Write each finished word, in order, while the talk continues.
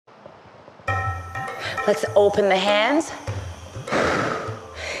Let's open the hands.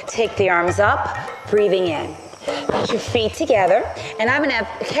 Take the arms up, breathing in. Put your feet together, and I'm gonna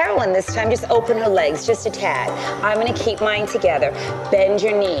have Carolyn this time just open her legs just a tad. I'm gonna keep mine together. Bend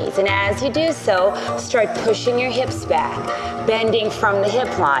your knees, and as you do so, start pushing your hips back, bending from the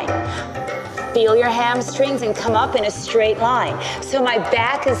hip line. Feel your hamstrings and come up in a straight line. So my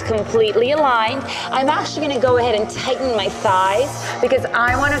back is completely aligned. I'm actually gonna go ahead and tighten my thighs because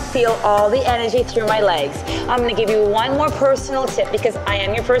I wanna feel all the energy through my legs. I'm gonna give you one more personal tip because I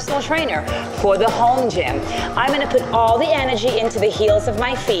am your personal trainer for the home gym. I'm gonna put all the energy into the heels of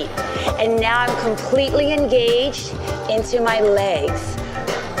my feet. And now I'm completely engaged into my legs.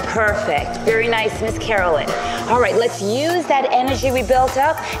 Perfect. Very nice, Miss Carolyn. All right, let's use that energy we built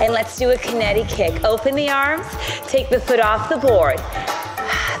up and let's do a kinetic kick. Open the arms, take the foot off the board.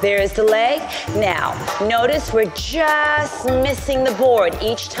 There's the leg. Now, notice we're just missing the board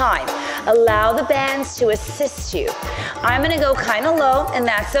each time. Allow the bands to assist you. I'm gonna go kind of low, and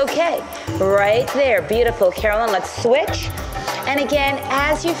that's okay. Right there, beautiful. Carolyn, let's switch. And again,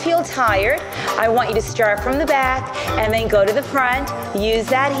 as you feel tired, I want you to start from the back and then go to the front. Use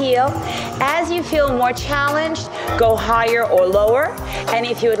that heel. As you feel more challenged, go higher or lower. And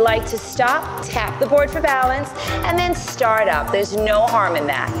if you would like to stop, tap the board for balance and then start up. There's no harm in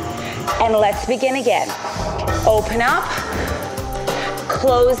that. And let's begin again. Open up.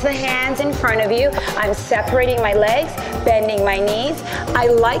 Close the hands in front of you. I'm separating my legs, bending my knees. I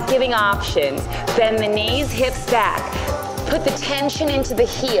like giving options. Bend the knees, hips back. Put the tension into the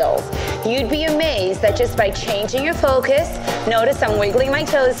heels. You'd be amazed that just by changing your focus, notice I'm wiggling my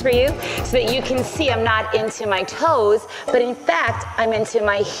toes for you so that you can see I'm not into my toes, but in fact, I'm into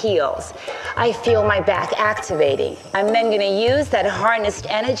my heels. I feel my back activating. I'm then gonna use that harnessed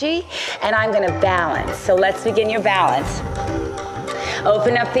energy and I'm gonna balance. So let's begin your balance.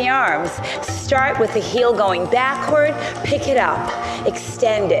 Open up the arms. Start with the heel going backward, pick it up,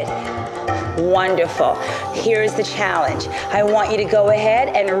 extend it. Wonderful. Here's the challenge. I want you to go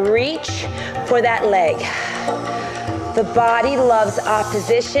ahead and reach for that leg. The body loves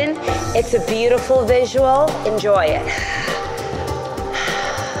opposition. It's a beautiful visual. Enjoy it.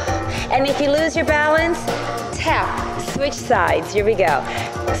 And if you lose your balance, tap, switch sides. Here we go.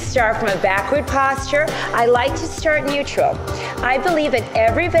 Start from a backward posture. I like to start neutral. I believe that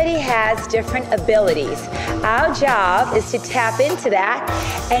everybody has different abilities. Our job is to tap into that,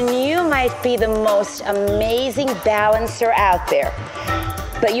 and you might be the most amazing balancer out there.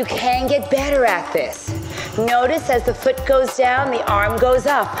 But you can get better at this. Notice as the foot goes down, the arm goes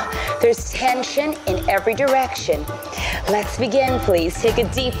up. There's tension in every direction. Let's begin, please. Take a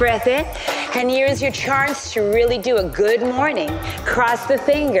deep breath in, and here's your chance to really do a good morning. Cross the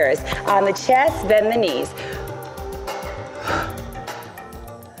fingers on the chest, bend the knees.